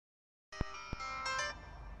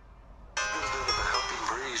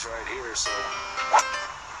these right here, so...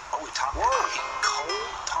 Oh, we topped it. He cold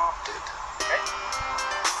topped it. Okay.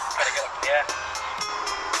 Better get up in the air.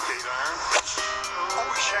 Eight iron. Oh,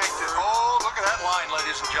 we shanked it. Oh, look at that line,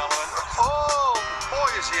 ladies and gentlemen. Oh,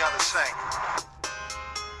 boy, is he on the sink.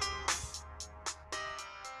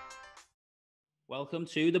 Welcome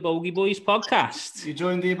to the Bogey Boys Podcast. You're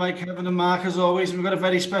joined here by Kevin and Mark as always, and we've got a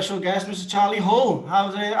very special guest, Mr. Charley Hull.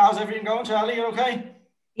 How's everything going, Charlie? You okay?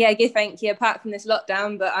 Yeah, good, thank you. Apart from this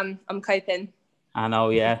lockdown, but I'm coping. I know,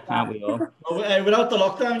 yeah, aren't we all? Well, without the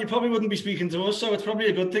lockdown, you probably wouldn't be speaking to us, so it's probably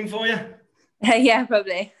a good thing for you. Yeah,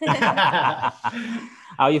 probably. How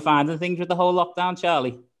are you finding things with the whole lockdown,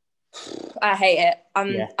 Charlie? I hate it.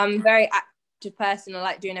 I'm a very active person. I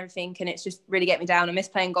like doing everything, and it's just really get me down. I miss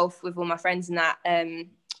playing golf with all my friends and that.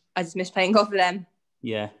 I just miss playing golf with them.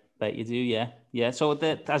 Yeah, bet you do, yeah. Yeah, so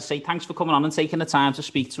as I say, thanks for coming on and taking the time to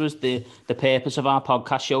speak to us. The purpose of our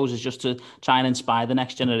podcast shows is just to try and inspire the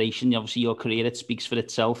next generation. Obviously, your career, it speaks for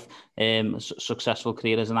itself. Successful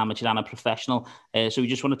career as an amateur and a professional. So we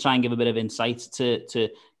just want to try and give a bit of insight to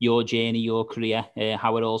your journey, your career,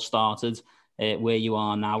 how it all started, where you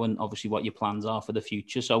are now, and obviously what your plans are for the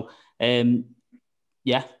future. So,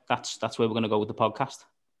 yeah, that's where we're going to go with the podcast.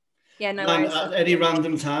 Yeah, no worries. At any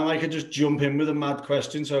random time, I could just jump in with a mad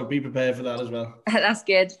question, so be prepared for that as well. That's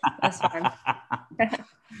good. That's fine.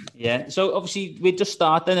 Yeah, so obviously we just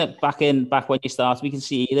started back when you started. We can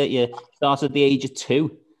see that you started at the age of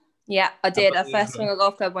 2. Yeah, I did. I first swung a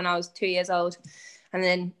golf club when I was 2 years old, and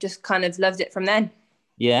then just kind of loved it from then.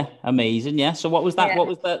 Yeah, amazing. Yeah. So what was that? Yeah. What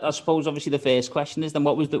was that? I suppose obviously the first question is then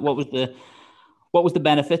what was the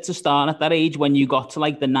benefit to starting at that age when you got to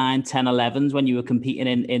like the 9, 10, 11s when you were competing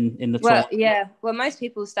in the Well, tournament? yeah. Well, most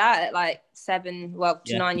people start at like 7,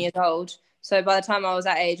 to 9 years old. So by the time I was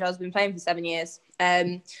that age, I was been playing for 7 years.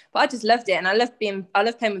 But I just loved it, and I loved playing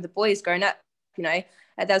with the boys growing up. You know,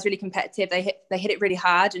 that was really competitive. They hit it really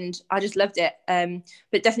hard, and I just loved it.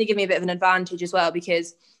 But definitely gave me a bit of an advantage as well,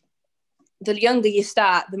 because the younger you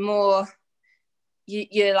start, the more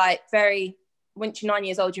you're like once you're 9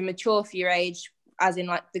 years old, you're mature for your age, as in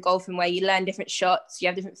like the golfing way you learn different shots, you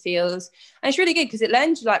have different feels. And it's really good because it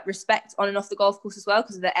learns you like respect on and off the golf course as well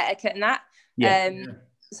because of the etiquette and that.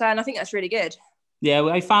 So, and I think that's really good. Yeah,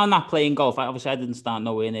 well, I found that playing golf. I didn't start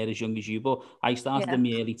nowhere near as young as you, but I started in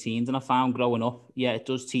my early teens, and I found growing up, it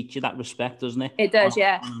does teach you that respect, doesn't it? It does,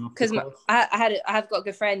 yeah. Because I have got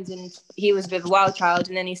good friends, and he was a bit of a wild child,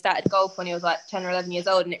 and then he started golf when he was like 10 or 11 years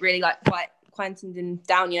old, and it really like quite quietened him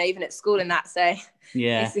down, even at school and that. So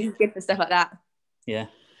yeah, it's good for stuff like that. Yeah.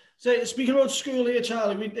 So speaking about school here,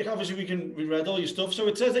 Charlie, we read all your stuff. So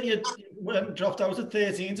it says that you dropped out at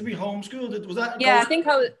 13 to be homeschooled. Was that? Yeah, I think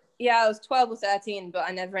I was 12 or 13, but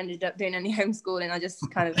I never ended up doing any homeschooling. I just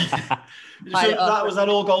kind of. Was that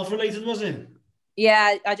all golf related, was it?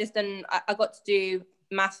 Yeah, I got to do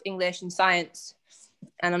math, English, and science,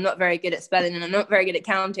 and I'm not very good at spelling, and I'm not very good at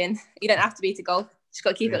counting. You don't have to be to golf; just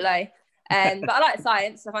got to keep it low. But I like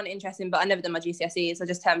science. I find it interesting, but I never done my GCSEs. I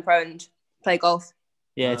just turned pro and play golf.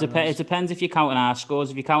 Yeah, it depends if you're counting R scores.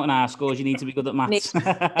 If you're counting R scores, you need to be good at maths.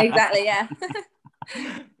 Exactly, yeah.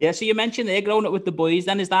 Yeah, so you mentioned there growing up with the boys.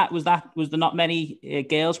 Then was there not many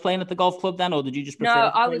girls playing at the golf club then, or did you just prefer? No,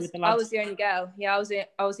 I was the only girl. Yeah, I was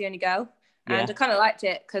the only girl, and I kind of liked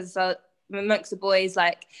it because amongst the boys,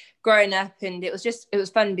 like growing up, and it was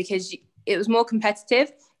fun because it was more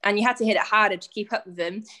competitive, and you had to hit it harder to keep up with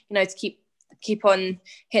them. To keep on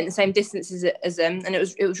hitting the same distances as them, and it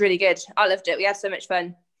was really good. I loved it. We had so much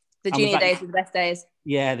fun. The junior days were the best days.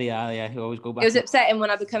 Yeah, they are. Yeah, you always go back. It was upsetting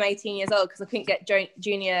when I became 18 years old because I couldn't get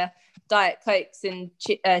junior Diet Cokes and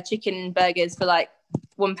chicken burgers for like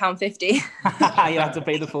 £1.50. You had to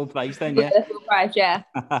pay the full price then, yeah. The full price, yeah.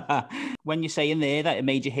 When you're saying there that it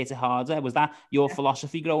made you hit it harder, was that your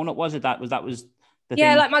philosophy growing up? Was it that was the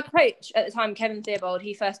yeah, thing? like my coach at the time, Kevin Theobald,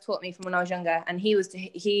 he first taught me from when I was younger, and he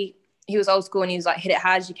was old school, and he was like, hit it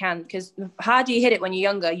hard as you can, because the harder you hit it when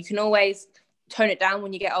you're younger, you can always tone it down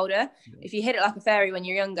when you get older. Yeah. If you hit it like a fairy when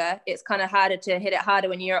you're younger, it's kind of harder to hit it harder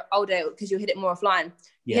when you're older because you'll hit it more offline.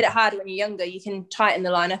 You hit it harder when you're younger, you can tighten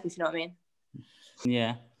the line up, if you know what I mean.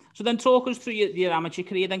 Yeah. So then talk us through your amateur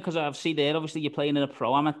career then, because obviously you're playing in a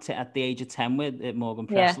pro-am at the age of 10 with Morgan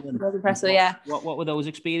Pressel. Yeah, Morgan Pressel, yeah. What were those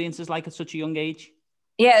experiences like at such a young age?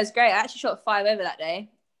 Yeah, it was great. I actually shot 5 over that day.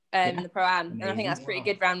 In the pro-am, and I think that's pretty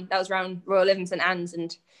good round. That was round Royal Liv in St Anne's,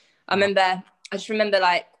 and I just remember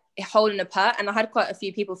like holding a putt, and I had quite a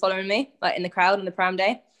few people following me like in the crowd on the pro-am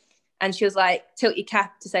day, and she was like, tilt your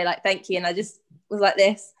cap to say like thank you, and I just was like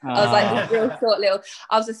this. I was like this real short little,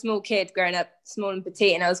 I was a small kid growing up, small and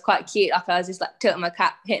petite, and I was quite cute. Like I was just like tilting my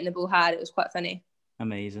cap, hitting the ball hard. It was quite funny.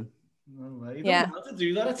 Amazing. No way. You don't know how to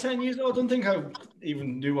do that at 10 years old. I don't think I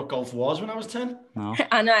even knew what golf was when I was 10. No.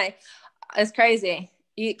 I know. It's crazy.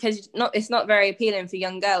 Because it's not very appealing for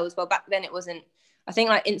young girls. Well, back then it wasn't. I think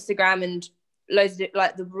like Instagram and loads of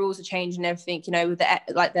like the rules are changing and everything, you know, with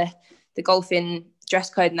the golfing dress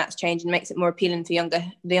code and that's changing, makes it more appealing for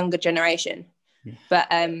the younger generation. Yeah. But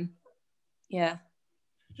yeah.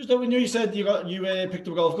 Just when you said you picked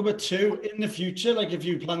up a golf club at 2, in the future, like if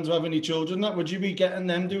you plan to have any children, that would you be getting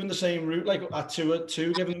them doing the same route, like at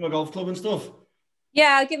 2, giving them a golf club and stuff?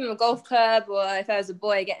 Yeah, I'd give them a golf club, or if I was a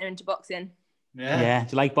boy, getting into boxing. Yeah.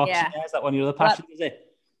 Do you like boxing? Yeah. Is that one of your other passions, is it?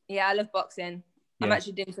 Yeah, I love boxing. Yeah. I'm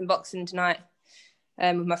actually doing some boxing tonight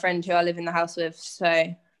with my friend who I live in the house with. So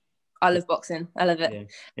I love boxing. I love it.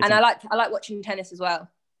 Yeah. And I like watching tennis as well.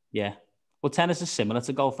 Yeah. Well, tennis is similar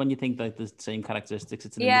to golf when you think like the same characteristics.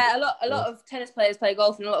 It's a lot of tennis players play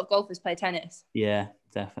golf and a lot of golfers play tennis. Yeah,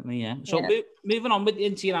 definitely. Yeah. So moving on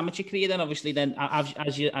into your amateur career, then obviously, then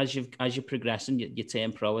as you progress and you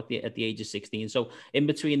turn pro at the age of 16. So in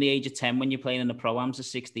between the age of 10 when you're playing in the pro-ams to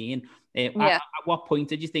 16, at what point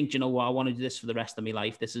did you think, do you know what, I want to do this for the rest of my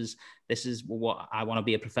life? This is what I want to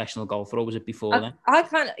be a professional golfer, or was it before then? I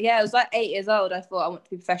was like 8 years old. I thought I want to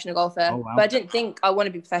be a professional golfer, but I didn't think I want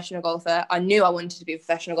to be a professional golfer. I knew I wanted to be a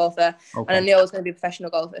professional golfer, and I knew I was going to be a professional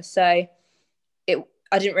golfer. So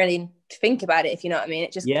I didn't really think about it, if you know what I mean.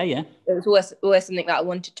 It just it was always something that I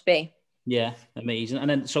wanted to be. Yeah, amazing. And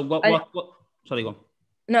then so what sorry, go on.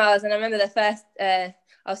 No, I remember the first I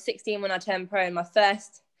was 16 when I turned pro, and my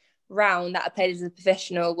first round that I played as a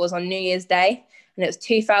professional was on New Year's Day, and it was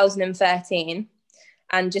 2013,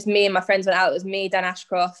 and just me and my friends went out. It was me, Dan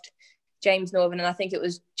Ashcroft, James Northern, and I think it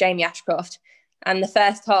was Jamie Ashcroft. And the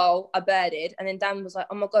first hole I birdied, and then Dan was like,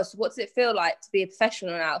 "Oh my god, so what does it feel like to be a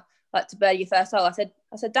professional now? Like to birdie your first hole?" I said,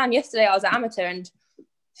 "Dan, yesterday I was an amateur and it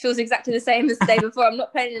feels exactly the same as the day before. I'm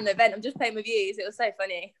not playing in an event, I'm just playing with you." So it was so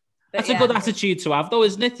funny. But that's a good attitude to have, though,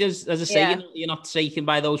 isn't it? As I say, you're not taken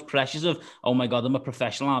by those pressures of, oh my God, I'm a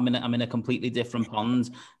professional. I'm in a completely different pond.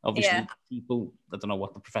 Obviously, people, I don't know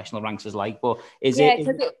what the professional ranks is like, but it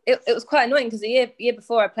was quite annoying because the year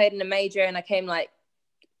before I played in a major and I came like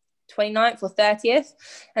 29th or 30th,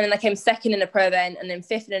 and then I came second in a pro event and then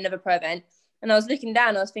 5th in another pro event. And I was looking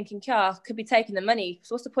down, I was thinking, I could be taking the money.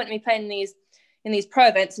 So what's the point of me playing in these pro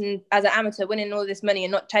events and as an amateur winning all this money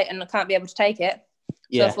and I can't be able to take it?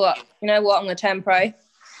 So I thought, you know what, I'm going to turn pro. And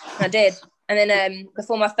I did. And then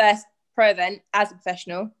before my first pro event as a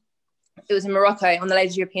professional, it was in Morocco on the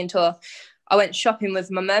Ladies European Tour. I went shopping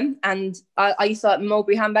with my mum, and I used to like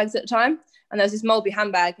Mulberry handbags at the time. And there was this Mulberry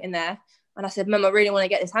handbag in there. And I said, "Mum, I really want to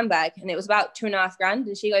get this handbag." And it was about $2,500.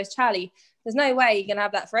 And she goes, "Charlie, there's no way you're going to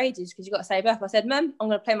have that for ages because you've got to save up." I said, "Mum, I'm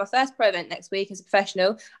going to play my first pro event next week as a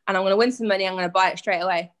professional, and I'm going to win some money. I'm going to buy it straight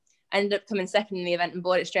away." I ended up coming second in the event and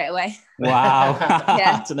bought it straight away. Wow.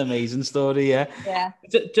 That's an amazing story, yeah.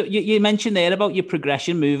 You mentioned there about your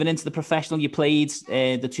progression moving into the professional. You played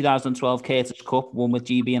the 2012 Curtis Cup, won with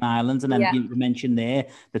GB in Ireland, and then you mentioned there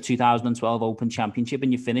the 2012 Open Championship,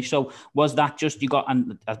 and you finished. So was that just you got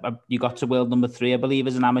to world number 3, I believe,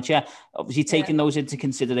 as an amateur? Obviously, taking those into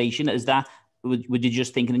consideration, is that would you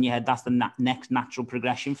just thinking in your head that's the next natural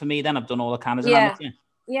progression for me? Then I've done all I can as an amateur.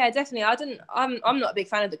 Yeah, definitely. I'm not a big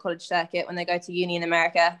fan of the college circuit when they go to uni in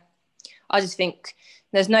America. I just think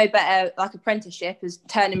there's no better like apprenticeship as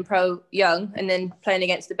turning pro young and then playing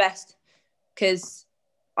against the best. Because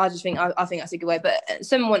I think that's a good way. But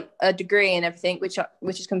some want a degree and everything, which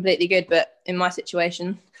is completely good. But in my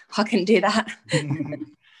situation, I couldn't do that.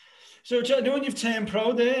 So, when you've turned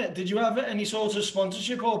pro there, did you have any sort of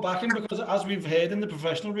sponsorship or backing? Because as we've heard in the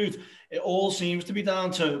professional route, it all seems to be down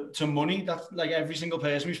to money. That's like every single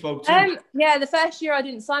person we spoke to. The first year I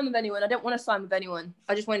didn't sign with anyone. I didn't want to sign with anyone.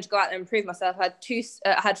 I just wanted to go out there and prove myself. I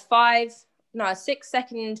had 6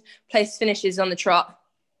 second place finishes on the trot.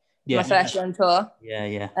 My first year on tour.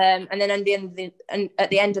 And then at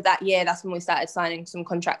the end of that year, that's when we started signing some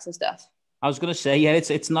contracts and stuff. I was going to say,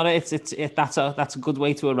 that's a good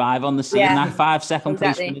way to arrive on the scene. Yeah, that 5 second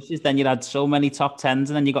place finishes, then you had so many top 10s, and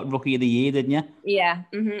then you got Rookie of the Year, didn't you? Yeah,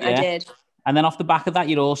 I did. And then off the back of that,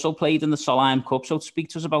 you also played in the Solheim Cup. So speak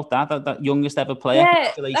to us about that youngest ever player. Yeah,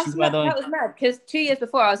 congratulations, by the way. That was mad, because 2 years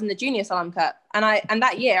before I was in the Junior Solheim Cup, and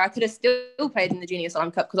that year I could have still played in the Junior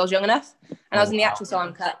Solheim Cup because I was young enough, and I was in the actual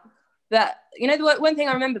Solheim Cup. But you know, the one thing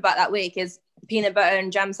I remember about that week is peanut butter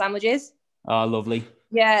and jam sandwiches. Oh, lovely.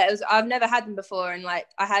 Yeah, I've never had them before. And like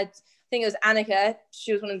I think it was Annika.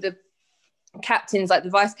 She was one of the captains, like the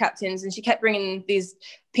vice captains. And she kept bringing these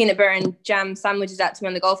peanut butter and jam sandwiches out to me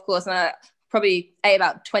on the golf course. And I probably ate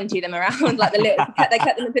about 20 of them around, like they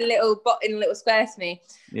kept them in a little square to me.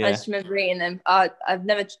 Yeah. I just remember eating them. I've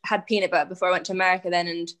never had peanut butter before I went to America then,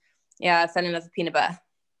 and I fell in love with peanut butter.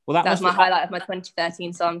 Well, that was my highlight of my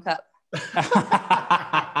 2013 Salm Cup.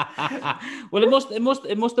 Well,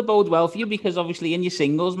 it must have bode well for you, because obviously in your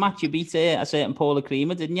singles match you beat a certain Paula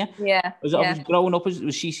Creamer, didn't you? Yeah. Growing up,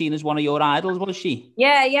 was she seen as one of your idols? Was she?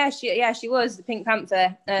 She was the Pink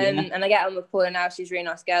Panther. And I get on with Paula now. She's a really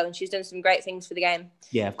nice girl, and she's done some great things for the game.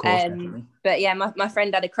 Yeah, of course. Definitely. But yeah, my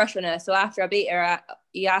friend had a crush on her, so after I beat her,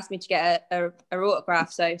 he asked me to get a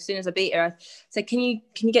autograph. So as soon as I beat her, I said, "Can you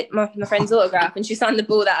get my friend's autograph?" And she signed the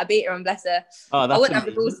ball that I beat her on. Bless her. I wouldn't have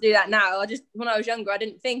the balls to do that now. When I was younger, I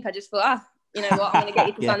didn't think. I just thought, you know what, I'm going to get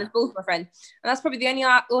you to sign this ball for my friend. And that's probably the only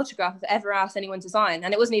autograph I've ever asked anyone to sign,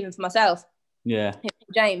 and it wasn't even for myself. Yeah,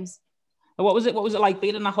 James. What was it like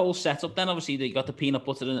being in that whole setup then? Obviously, you got the peanut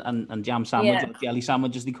butter and jam sandwich, or jelly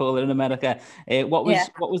sandwich, as they call it in America. What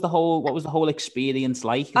was the whole experience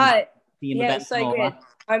like? It was so good.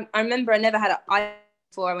 I remember I never had an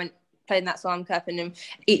before I went playing that Salm Cup, and then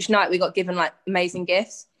each night we got given like amazing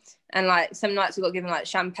gifts, and like some nights we got given like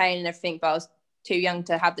champagne and everything, but I was too young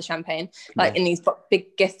to have the champagne, like in these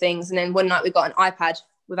big gift things. And then one night we got an iPad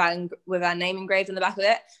with our name engraved on the back of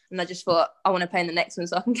it, and I just thought, I want to play in the next one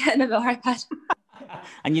so I can get another iPad.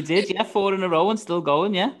 And you did, 4 in a row and still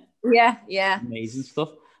going, yeah? Yeah. Amazing stuff.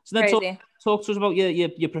 So then talk to us about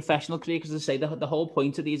your professional career, because as I say, the whole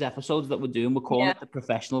point of these episodes that we're doing, we're calling it the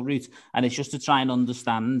professional route, and it's just to try and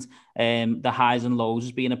understand the highs and lows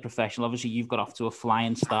as being a professional. Obviously, you've got off to a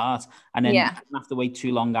flying start, and then you didn't have to wait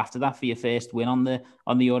too long after that for your first win on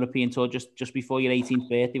the European Tour just before your 18th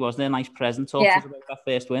birthday. Wasn't there a nice present? Talk to us about that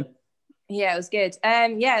first win. Yeah, it was good.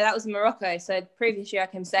 That was in Morocco. So the previous year I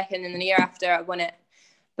came second, and then the year after I won it,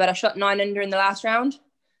 but I shot 9 under in the last round.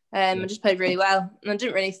 I just played really well, and I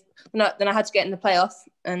didn't really. Then I had to get in the playoff,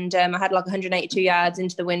 and I had like 182 yards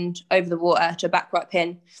into the wind over the water to a back right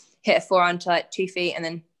pin, hit a 4-iron to like 2 feet, and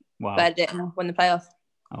then birdied it and won the playoff.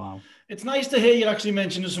 Oh, wow. It's nice to hear you actually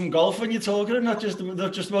mentioning some golf when you're talking, and not just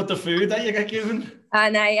about the food that you get given. I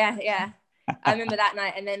know, yeah. I remember that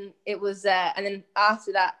night, and then it was, and then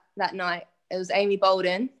after that night, it was Amy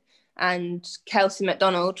Bolden and Kelsey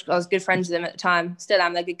McDonald. I was good friends with them at the time, still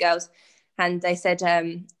am. They're good girls. And they said,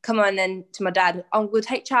 come on then, to my dad, we'll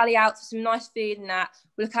take Charley out for some nice food and that.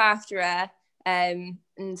 We'll look after her and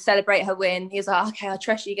celebrate her win. He was like, okay, I'll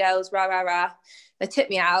trust you girls, rah, rah, rah. They took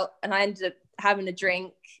me out, and I ended up having a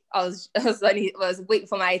drink. It was a week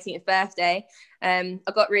before my 18th birthday. I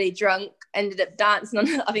got really drunk, ended up dancing on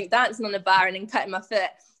the bar and then cutting my foot,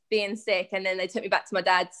 being sick. And then they took me back to my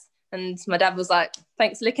dad's. And my dad was like,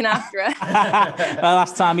 thanks for looking after her. Well,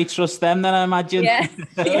 last time he trusts them, then I imagine. Yeah.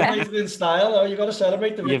 Celebrated in style. Oh, you've got to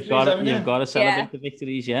celebrate the victories, You've got to celebrate the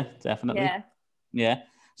victories, yeah, definitely. Yeah.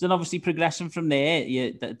 So then obviously progressing from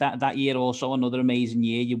there, that year also another amazing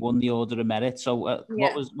year. You won the Order of Merit. So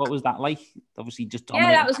what was that like? Obviously just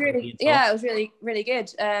dominating. Yeah, that was it was really, really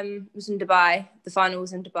good. It was in Dubai. The final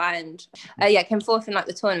was in Dubai, and came fourth in like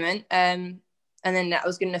the tournament. And then that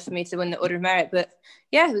was good enough for me to win the Order of Merit. But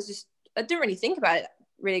yeah, it was just, I didn't really think about it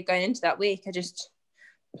really going into that week. I just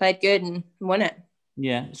played good and won it.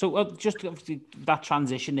 Yeah. So just obviously that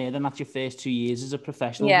transition there, then that's your first 2 years as a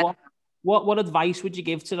professional. Yeah. What advice would you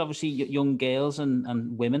give to obviously young girls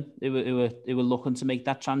and women who were looking to make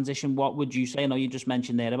that transition? What would you say? I know you just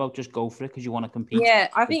mentioned there about just go for it because you want to compete. Yeah,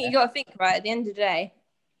 I think you got to think, right, at the end of the day,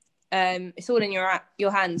 it's all in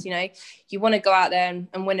your hands, you know. You want to go out there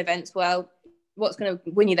and win events. Well, what's going to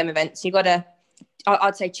win you them events? You got to,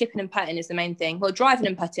 I'd say chipping and putting is the main thing. Well, driving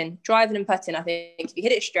and putting, I think if you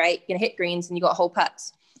hit it straight, you're going to hit greens and you got whole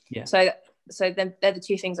putts. Yeah. So then they're the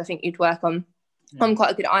two things I think you'd work on. Yeah. I'm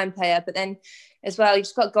quite a good iron player, but then as well, you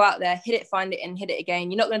just got to go out there, hit it, find it and hit it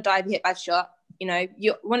again. You're not going to dive, you hit a bad shot. You know,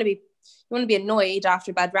 you want to be annoyed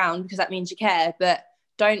after a bad round because that means you care, but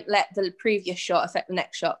don't let the previous shot affect the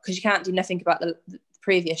next shot because you can't do nothing about the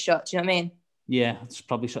previous shot. Do you know what I mean? Yeah, it's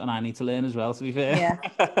probably something I need to learn as well, to be fair.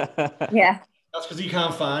 Yeah. That's because you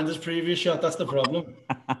can't find his previous shot. That's the problem.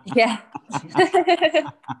 Yeah.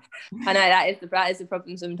 I know that is the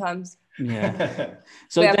problem sometimes. Yeah.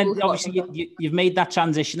 So then obviously you've made that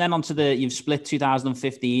transition then you've split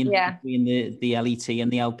 2015 between the LET and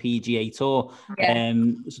the LPGA Tour. Yeah.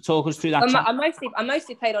 So talk us through that. I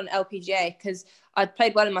mostly played on LPGA because I'd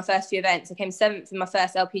played well in my first few events. I came 7th in my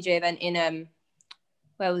first LPGA event in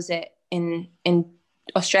where was it? In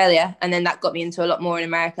Australia, and then that got me into a lot more in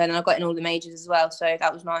America, and I got in all the majors as well, so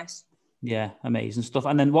that was nice. Yeah, amazing stuff.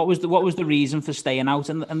 And then what was the reason for staying out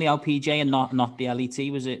in the LPGA and not the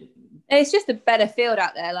LET? Was it? It's just a better field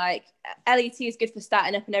out there. Like LET is good for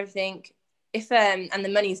starting up and everything. and the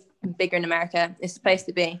money's bigger in America, it's the place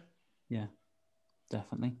to be. Yeah,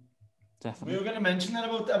 definitely. We were going to mention that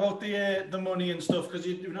about the money and stuff, because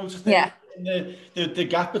you noticed the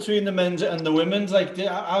gap between the men's and the women's. Like,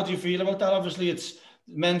 how do you feel about that? Obviously, it's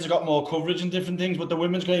men's have got more coverage and different things, but the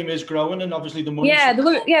women's game is growing, and obviously the money. Yeah,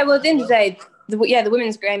 well, at the end of the day, the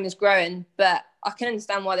women's game is growing, but I can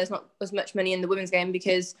understand why there's not as much money in the women's game,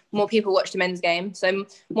 because more people watch the men's game. So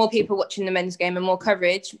more people watching the men's game and more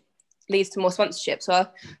coverage leads to more sponsorship. So I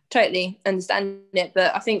totally understand it,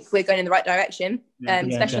 but I think we're going in the right direction,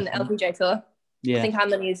 especially on the LPGA tour. Yeah. I think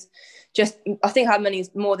our money is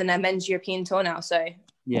more than their men's European tour now. So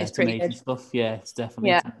yeah, it's pretty good stuff. Yeah, it's definitely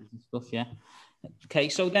amazing stuff. Yeah. Okay,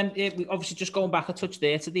 so then obviously just going back a touch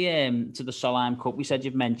there to the Solheim Cup, we said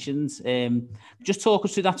you've mentioned. Just talk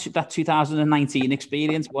us through that 2019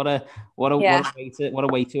 experience. What a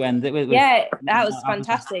way to end it with. Yeah, that was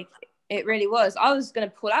fantastic. It really was. I was going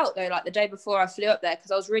to pull out though, like the day before I flew up there,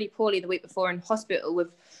 because I was really poorly the week before in hospital with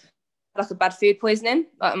like a bad food poisoning,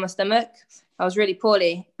 like on my stomach. I was really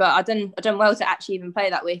poorly, but I done well to actually even play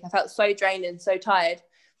that week. I felt so drained and so tired.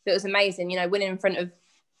 But it was amazing, winning in front of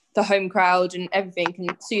the home crowd and everything.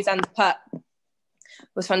 And Suzanne's putt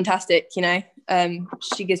was fantastic.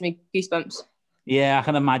 She gives me goosebumps. Yeah, I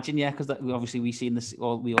can imagine. Yeah, because obviously we seen this,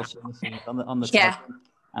 or we all seen this on the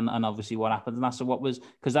and obviously what happened. And that's so what was,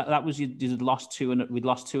 because that was we'd lost two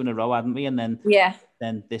in a row, hadn't we? And then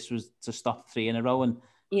then this was to stop 3 in a row, and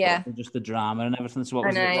just the drama and everything. So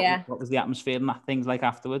what was the atmosphere and things like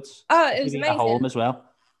afterwards? Oh, it was amazing. At home as well.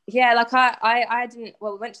 Yeah, like I didn't.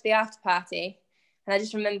 Well, we went to the after party, and I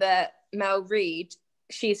just remember Mel Reid.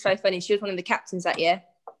 She's so funny. She was one of the captains that year.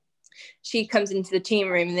 She comes into the team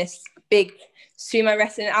room in this big sumo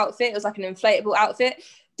wrestling outfit. It was like an inflatable outfit,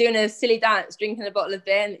 doing a silly dance, drinking a bottle of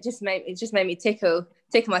beer, and it just made me tickle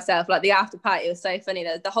myself. Like the after party was so funny.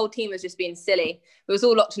 The whole team was just being silly. It was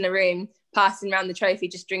all locked in a room, passing around the trophy,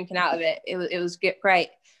 just drinking out of it. It was great.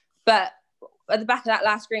 But at the back of that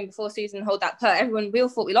last green, before Susan held that putt, we all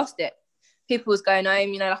thought we lost it. People was going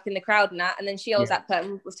home, like in the crowd and that, and then she holds that putt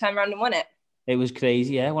and was turned around and won it. It was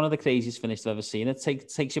crazy, yeah. One of the craziest finishes I've ever seen. It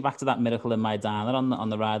takes you back to that miracle in Maidana on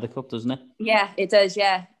the Ryder Cup, doesn't it? Yeah, it does.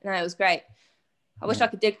 Yeah, no, it was great. I wish I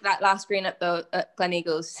could dig that last green up though at Glen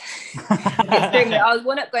Eagles. I was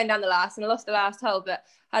 1 up going down the last, and I lost the last hole, but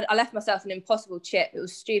I left myself an impossible chip. It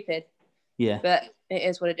was stupid. Yeah, but it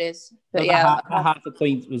is what it is. But half a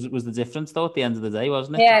point was the difference though at the end of the day,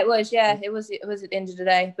 wasn't it? Yeah, it was. Yeah, it was at the end of the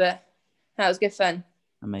day, but that was good fun.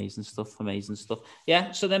 Amazing stuff.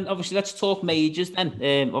 Yeah. So then, obviously, let's talk majors.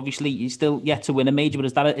 Then, obviously, you still yet to win a major, but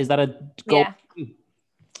is that a goal? Yeah.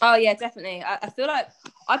 Oh yeah, definitely. I feel like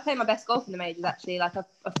I play my best golf in the majors. Actually, like I've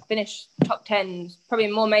finished top 10,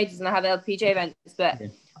 probably more majors than I have LPGA events. But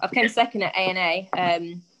I came second at A&A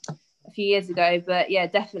a few years ago. But yeah,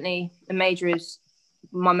 definitely a major is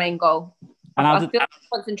my main goal. And I feel like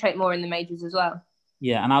I concentrate more in the majors as well.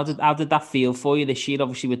 Yeah, and how did that feel for you this year?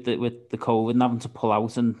 Obviously, with the COVID and having to pull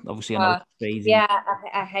out, and obviously, I know it's crazy. Yeah,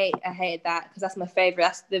 I hated that, because that's my favourite.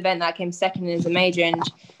 That's the event that I came second in as a major, and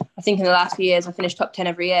I think in the last few years I finished top 10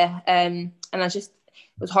 every year. And it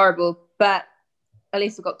was horrible, but at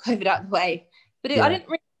least I got COVID out of the way. But I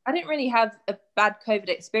didn't really have a bad COVID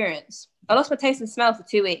experience. I lost my taste and smell for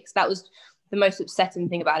 2 weeks. That was the most upsetting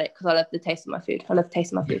thing about it, because I love the taste of my food.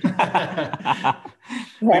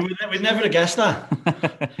 We'd never have guessed that.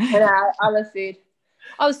 I love food.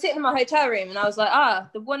 I was sitting in my hotel room and I was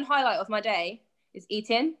like, the one highlight of my day is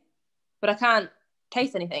eating, but I can't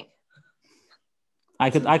taste anything. I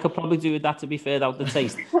could probably do with that, to be fair, without the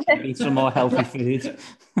taste. Eat some more healthy food.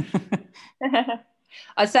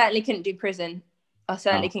 I certainly couldn't do prison.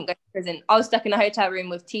 Couldn't go to prison. I was stuck in a hotel room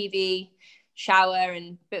with TV, shower,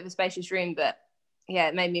 and a bit of a spacious room, but yeah,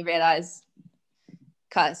 it made me realise,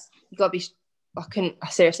 cause you gotta be. I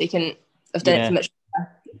seriously couldn't have done it for much.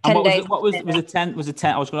 10 days. Was it 10? Was it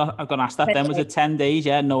 10? I was gonna ask that. Then was it 10 days?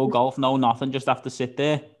 Yeah, no golf, no nothing, just have to sit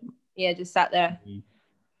there. Yeah, just sat there.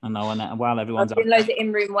 I know, and while everyone's doing loads of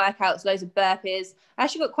in-room workouts, loads of burpees. I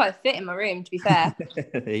actually got quite fit in my room, to be fair.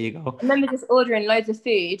 There you go. I remember just ordering loads of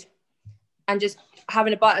food and just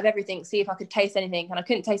having a bite of everything, see if I could taste anything, and I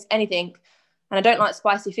couldn't taste anything. And I don't like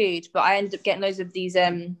spicy food, but I ended up getting loads of these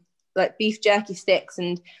like beef jerky sticks,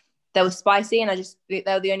 and they were spicy, and they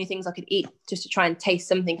were the only things I could eat just to try and taste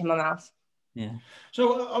something in my mouth. Yeah.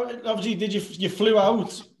 So obviously, did you flew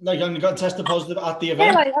out and got tested positive at the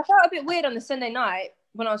event? Yeah, I felt a bit weird on the Sunday night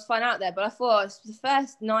when I was flying out there, but I thought it's the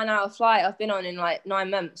first 9-hour flight I've been on in like 9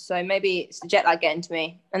 months, so maybe it's the jet lag getting to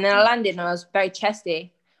me. And then I landed and I was very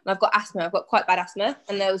chesty. And I've got asthma. I've got quite bad asthma.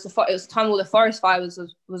 And it was the time all the forest fire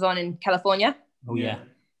was on in California. Oh, yeah.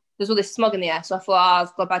 there's all this smog in the air. So I thought,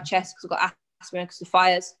 I've got a bad chest because I've got asthma because of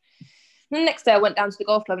fires. And the next day I went down to the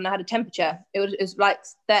golf club and I had a temperature. It was like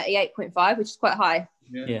 38.5, which is quite high.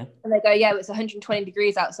 Yeah. And they go, yeah, it's 120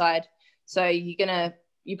 degrees outside. So you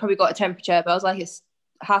probably got a temperature. But I was like, it's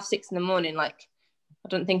 6:30 in the morning. Like, I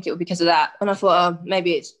don't think it would be because of that. And I thought, oh,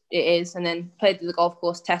 maybe it is. And then played through the golf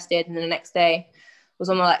course, tested. And then the next day was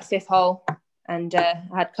on my 5th hole and I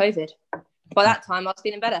had COVID. By that time, I was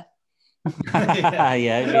feeling better.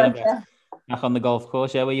 Yeah. Back on the golf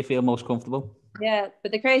course, where you feel most comfortable. Yeah,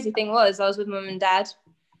 but the crazy thing was I was with Mum and Dad.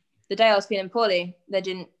 The day I was feeling poorly, they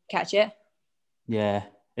didn't catch it. Yeah,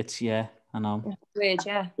 I know. It's weird,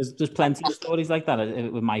 yeah. There's plenty of stories like that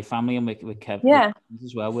with my family and with Kevin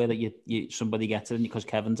as well, where that you somebody gets it and because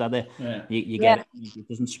Kevin's had it, you get it. It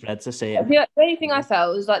doesn't spread to say it. The only thing I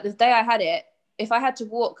felt was like the day I had it, if I had to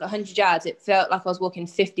walk 100 yards, it felt like I was walking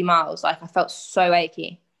 50 miles. Like I felt so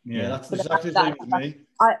achy. Yeah, that's exactly the same with me.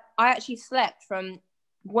 I actually slept from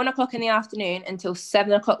 1 o'clock in the afternoon until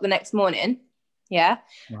 7 o'clock the next morning. Yeah.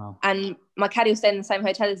 Wow. And my caddy was staying in the same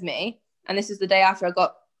hotel as me. And this is the day after I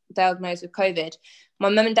got diagnosed with COVID. My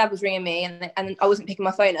mum and dad was ringing me and I wasn't picking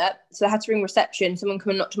my phone up. So I had to ring reception. Someone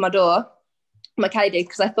come and knocked on my door. My caddy did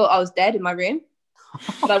because I thought I was dead in my room.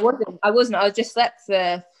 But I wasn't. I just slept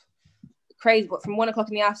for crazy. But from 1 o'clock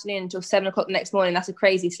in the afternoon until 7 o'clock the next morning, that's a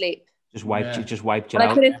crazy sleep. Just wiped you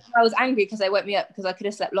and out. I was angry because they woke me up because I could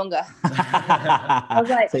have slept longer. I was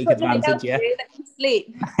like, take advantage, let me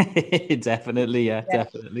sleep. Definitely.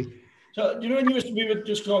 Definitely. So, you know, when we were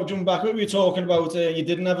just jumping back, we were talking about you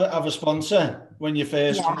didn't have a sponsor when you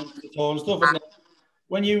first come into the tour and stuff. And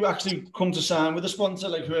when you actually come to sign with a sponsor,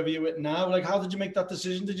 like whoever you're with now, like how did you make that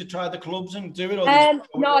decision? Did you try the clubs and do it? Or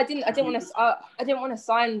no, I didn't. I didn't want to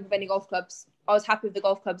sign with any golf clubs. I was happy with the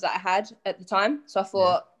golf clubs that I had at the time. So I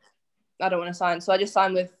thought, I don't want to sign. So I just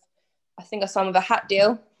signed with, I think I signed with a hat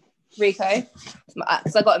deal, Rico,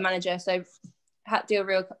 because I got a manager. So hat deal,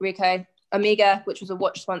 Rico, Omega, which was a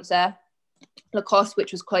watch sponsor, Lacoste,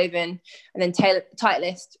 which was clothing, and then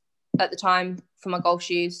Titleist at the time for my golf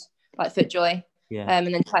shoes, like FootJoy, and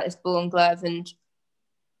then Titleist ball and glove, and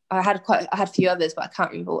I had a few others, but I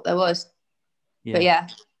can't remember what there was. But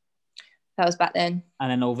that was back then. And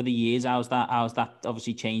then over the years, how's that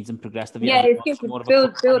obviously changed and progressed? It's good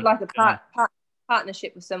to build like a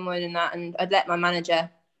partnership with someone and that, and I'd let my manager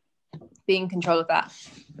be in control of that.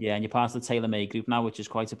 Yeah, and you're part of the TaylorMade group now, which is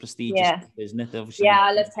quite a prestigious group, isn't it? Obviously,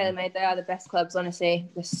 I love TaylorMade. They are the best clubs, honestly.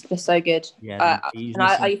 They're so good. Yeah, and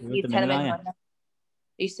I used to use TaylorMade. I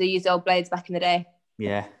used to use the old blades back in the day.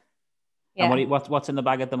 Yeah. And what's in the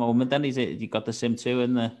bag at the moment then? Is it you got the Sim 2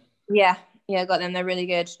 and the... Yeah, I got them. They're really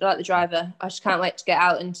good. I like the driver. I just can't wait to get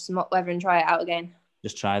out into some hot weather and try it out again.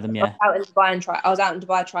 Just try them, I was out in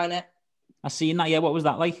Dubai trying it. I seen that. Yeah, what was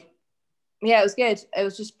that like? Yeah, it was good. I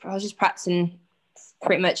was just practicing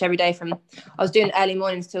pretty much every day. I was doing early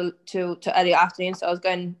mornings till early afternoon. So I was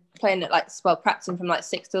playing at practicing from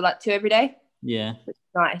 6 till 2 every day. Yeah.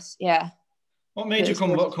 Nice. Yeah. What made you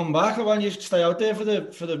come back? Or why didn't you stay out there for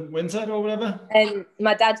the winter or whatever? And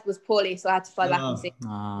my dad was poorly, so I had to fly back and see.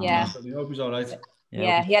 Yeah. I hope he's all right.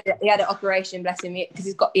 Yeah, he had an operation, bless him,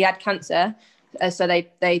 because he had cancer. So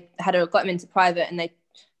they got him into private, and they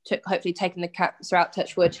hopefully taken the cancer out.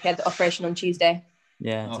 Touch wood. He had the operation on Tuesday.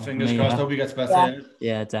 Yeah. Fingers crossed. Hope he gets better.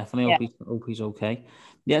 Yeah, definitely. Hope he's okay.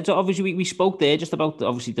 Yeah, so obviously we spoke there just about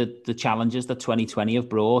the challenges that 2020 have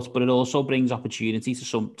brought, but it also brings opportunity to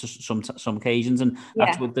some occasions, and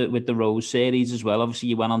that's with the Rose series as well. Obviously,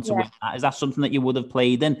 you went on to win that. Is that something that you would have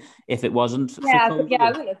played in if it wasn't?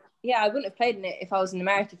 I wouldn't have played in it if I was in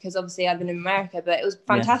America, because obviously I've been in America. But it was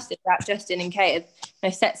fantastic that Justin and Kate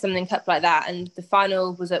set something up like that, and the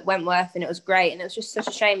final was at Wentworth, and it was great. And it was just such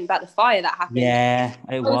a shame about the fire that happened. Yeah,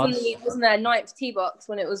 it was. It was in the 9th tee box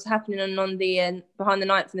when it was happening on the behind the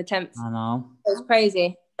 9th and the 10th. I know. It was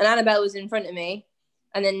crazy. And Annabelle was in front of me,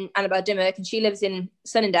 and then Annabelle Dimmock, and she lives in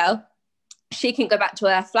Sunningdale. She couldn't go back to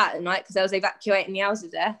her flat at night because they was evacuating the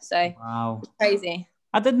houses there. So wow, it was crazy.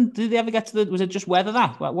 Did they ever get to was it just weather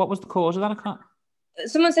that? What was the cause of that? I can't.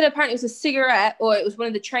 Someone said apparently it was a cigarette, or it was one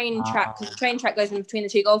of the train track, because the train track goes in between the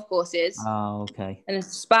two golf courses. Oh, okay. And a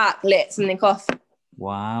spark lit something off.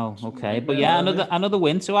 Wow, okay. But another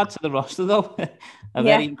win to add to the roster though.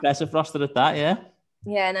 Very impressive roster at that, yeah.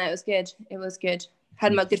 Yeah, no, it was good. It was good.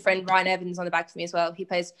 Had my good friend Ryan Evans on the bag for me as well.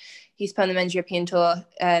 He's playing the men's European tour,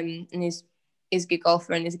 and he's a good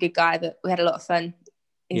golfer and he's a good guy, but we had a lot of fun.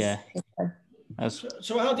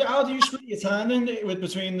 So how do you split your time then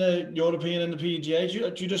between the European and the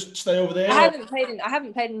PGA? Do you just stay over there? I haven't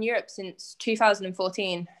played in Europe since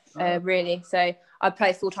 2014, really. So I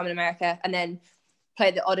played full time in America and then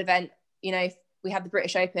played the odd event, we have the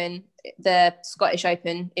British Open, the Scottish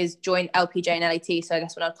Open is joint LPGA and LAT, so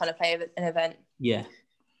that's when I'd kind of play an event. Yeah.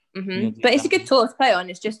 Mm-hmm. But it's a good tour to play on.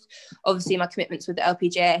 It's just obviously my commitments with the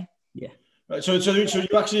LPGA. Yeah. Right. So you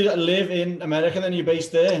actually live in America, then you're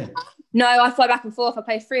based there? No, I fly back and forth. I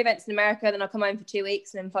play 3 events in America, then I'll come home for 2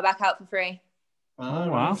 weeks and then fly back out for 3. Oh,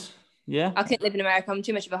 wow. Right. Yeah. I couldn't live in America. I'm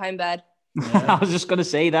too much of a home bird. Yeah. I was just going to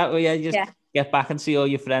say that. Well, yeah, you just get back and see all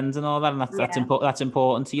your friends and all that, and that's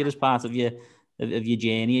important to you as part of your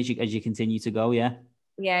journey as you continue to go. Yeah.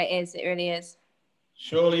 Yeah, it is. It really is.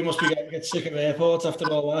 Surely you must be getting sick of airports after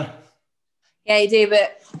all that. Yeah, you do,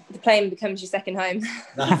 but the plane becomes your second home.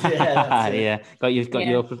 Yeah. Got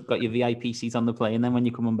your VIP seat on the plane then when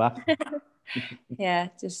you're coming back. Yeah,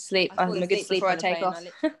 just sleep. I'm a good sleep before I take off.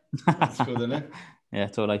 That's good, isn't it? Yeah,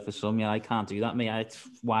 it's all right for some. Yeah, I can't do that. It's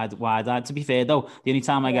wide. To be fair though, the only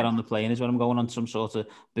time I get on the plane is when I'm going on some sort of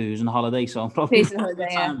boozing holiday. So I'm probably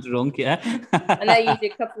drunk. Yeah. And they're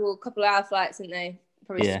usually a couple hour flights, aren't they?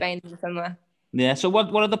 Probably Spain or somewhere. Yeah. So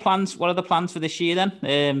what are the plans? What are the plans for this year then?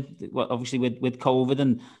 Obviously with COVID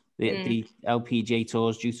and the LPGA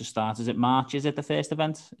tours due to start. Is it March? Is it the first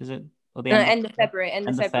event? Is it? Or the end of February. End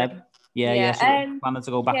of February. Yeah. So planning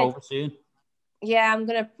to go back over soon. Yeah, I'm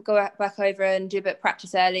gonna go back over and do a bit of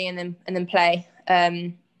practice early and then play.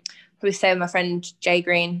 Probably stay with my friend Jay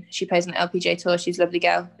Green. She plays on the LPGA tour. She's a lovely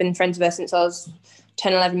girl. Been friends with her since I was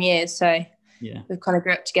 10, 11 years. So we've kind of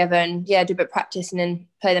grew up together and do a bit of practice and then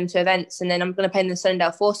play them 2 events. And then I'm going to play in the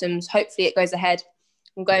Sunningdale foursomes. Hopefully it goes ahead.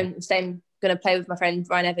 I'm going to play with my friend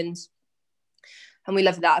Ryan Evans. And we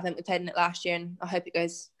loved that event. We played in it last year and I hope it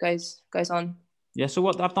goes on. Yeah, so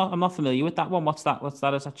I'm not familiar with that one. What's that? Is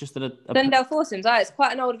that just a Sunningdale foursomes? It's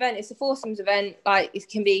quite an old event. It's a foursomes event. Like it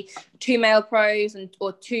can be 2 male pros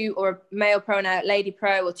or a male pro and a lady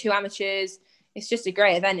pro or 2 amateurs. It's just a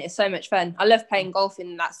great event. It's so much fun. I love playing golf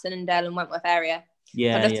in that Sunningdale and Wentworth area.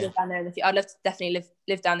 Yeah, I'd love to live down there I'd love to definitely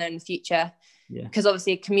live down there in the future. Yeah, because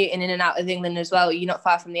obviously commuting in and out of England as well. You're not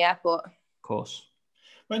far from the airport. Of course.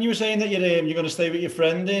 When you were saying that you're going to stay with your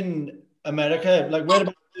friend in America, like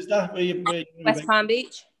whereabouts is that? West Palm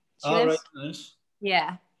Beach. Oh, right, nice.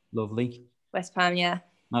 Yeah. Lovely. West Palm, yeah.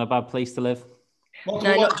 Not a bad place to live.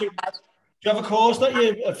 Not too bad. Do you have a course that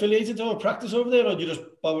you're affiliated to or practice over there, or do you just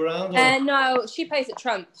bob around? No, she plays at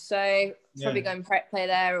Trump, so probably go and play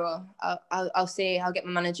there, or I'll see. I'll get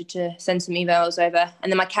my manager to send some emails over,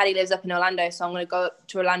 and then my caddy lives up in Orlando, so I'm going to go up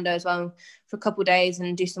to Orlando as well for a couple of days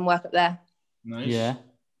and do some work up there. Nice. Yeah.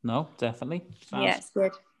 No, definitely. It's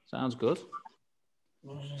good. Sounds good.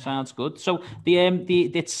 Sounds good. So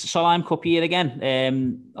it's Solheim Cup year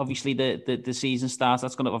again. Obviously the season starts.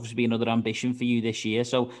 That's going to obviously be another ambition for you this year.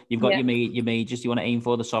 So you've got your majors. You want to aim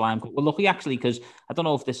for the Solheim Cup. We're lucky actually because I don't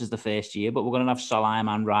know if this is the first year, but we're going to have Solheim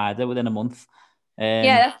and Ryder within a month.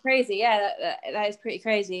 That's crazy. Yeah, that is pretty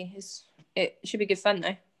crazy. It should be good fun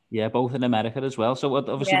though. Yeah, both in America as well. So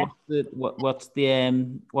obviously, what's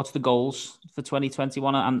the goals for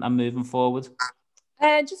 2021 and moving forward?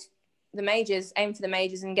 Just the majors, aim for the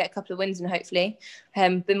majors and get a couple of wins and hopefully.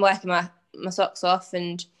 Been working my socks off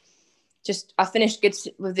and just I finished good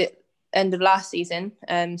with the end of last season.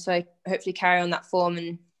 So hopefully carry on that form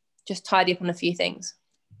and just tidy up on a few things.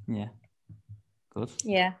 Yeah. Good.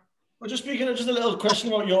 Yeah. Well, just speaking of just a little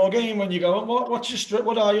question about your game when you go,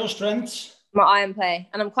 what are your strengths? My iron play,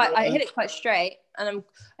 and I hit it quite straight, and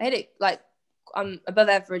I hit it like I'm above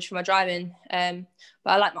average for my driving. But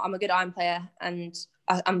I'm a good iron player, and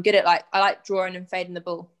I'm good at I like drawing and fading the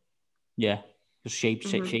ball. Yeah, just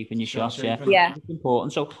shaping your shots. Yeah, it's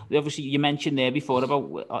important. So obviously you mentioned there before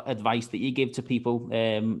about advice that you give to people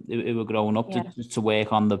who are growing up to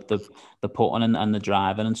work on the putting and the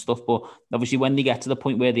driving and stuff. But obviously when they get to the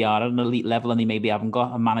point where they are at an elite level and they maybe haven't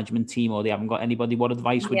got a management team or they haven't got anybody, what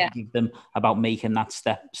advice would you give them about making that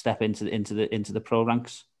step into the pro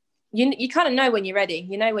ranks? You kind of know when you're ready.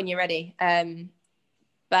 You know when you're ready.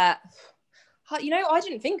 But I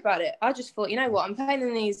didn't think about it. I just thought, you know what, I'm playing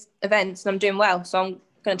in these events and I'm doing well, so I'm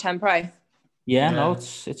going to turn pro. Yeah, no,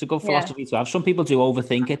 it's a good philosophy to have. Some people do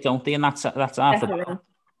overthink it, don't they? And that's half the.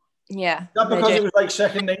 Yeah. That because it was like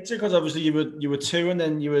second nature, because obviously you were 2 and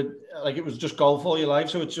then you were like it was just golf all your life,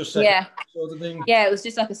 so it's just second sort of thing. Yeah, it was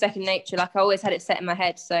just like a second nature. Like I always had it set in my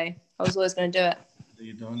head, so I was always going to do it.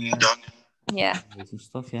 You're done, yeah. Amazing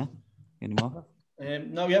stuff, yeah. Any more?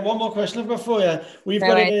 One more question I've got for you. We've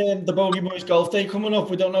got the Bogey Boys Golf Day coming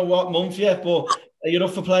up. We don't know what month yet, but are you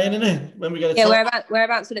up for playing in it when we get it? Yeah,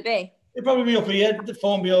 whereabouts would it be? It'll probably be up here, the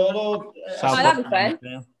Formula or. That'd be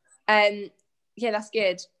fun. Yeah, that's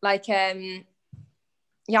good. I'll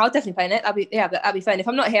definitely play in it. That'd be fun. If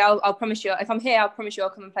I'm not here, I'll promise you. If I'm here, I'll promise you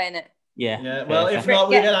I'll come and play in it. Yeah. Well, if not,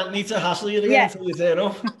 we'll get Anthony to hassle you again until you turn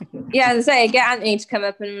up. Yeah, as I say, get Anthony to come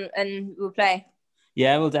up and we'll play.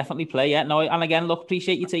 Yeah, we'll definitely play. Yeah, no, and again, look,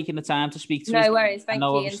 appreciate you taking the time to speak to us. No worries, thank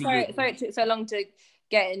you. And sorry it took so long to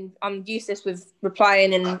get in. I'm useless with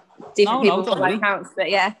replying and different people for my accounts, but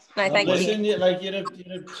yeah, no, thank you. Listen, you're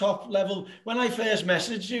a top level. When I first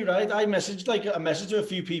messaged you, right, I messaged a message to a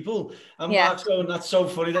few people, and Mark's going, "That's so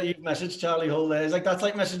funny that you've messaged Charley Hull." There, it's like that's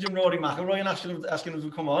like messaging Rory McIlroy and asking him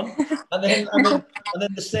to come on, and then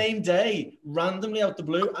the same day, randomly out the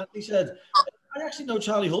blue, Anthony said, I actually know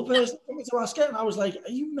Charley Hull personally. I wanted to ask her, and I was like,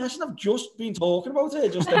 "Are you messing? I've just been talking about her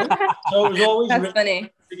just then." So it was always that's funny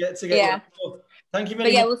to get. So, thank you very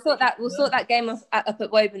much. Yeah, we'll sort that game up at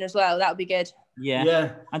Woburn as well. That would be good.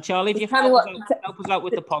 Yeah. And Charley, if you help us out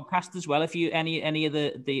with the podcast as well, if you any of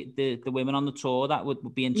the women on the tour that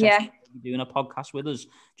would be interested in doing a podcast with us.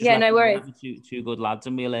 No worries. Two good lads,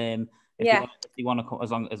 and we'll if you want to come,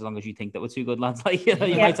 as long as you think that we're two good lads, like you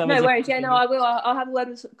might have no worries. I will. I'll have a word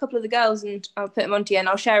with a couple of the girls and I'll put them onto you, and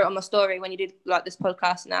I'll share it on my story when you do like this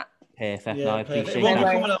podcast and that. Perfect. Yeah, no, I appreciate it. Won't be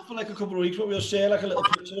coming up for like a couple of weeks, but we'll share like a little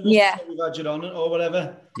picture of us that we've had you on or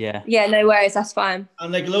whatever. Yeah. Yeah, no worries. That's fine.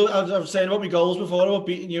 And like, I was saying about my goals before about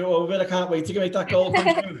beating you over. I can't wait to make that goal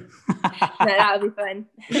come through. No, that would be fun.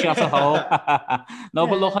 Shot a hole. No,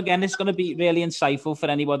 but look, again, it's going to be really insightful for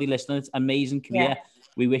anybody listening. It's an amazing career. Yeah.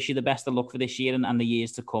 We wish you the best of luck for this year and the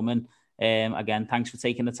years to come. And again, thanks for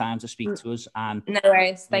taking the time to speak to us. And no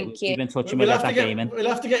worries, thank you. Keep in touch and we'll get that game in. We'll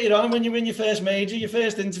have to get you on when you win your first major. Your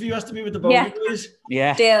first interview has to be with the Bogey Boys.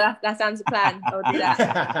 Yeah. Deal. That sounds a plan. I'll do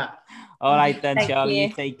that. All right then, Charley.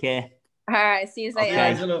 You take care. All right. See you later.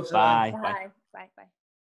 Okay. Bye. Bye. A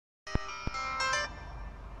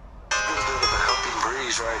bit of a helping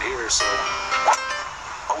breeze right here, so.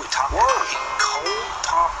 Oh, we topped it. He cold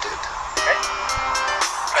topped it. Okay.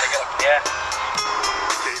 Better get up. Yeah.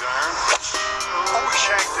 Okay, iron. Oh, he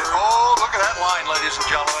shanked it. Oh, look at that line, ladies and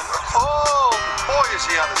gentlemen. Oh, boy, is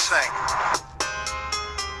he on the sink.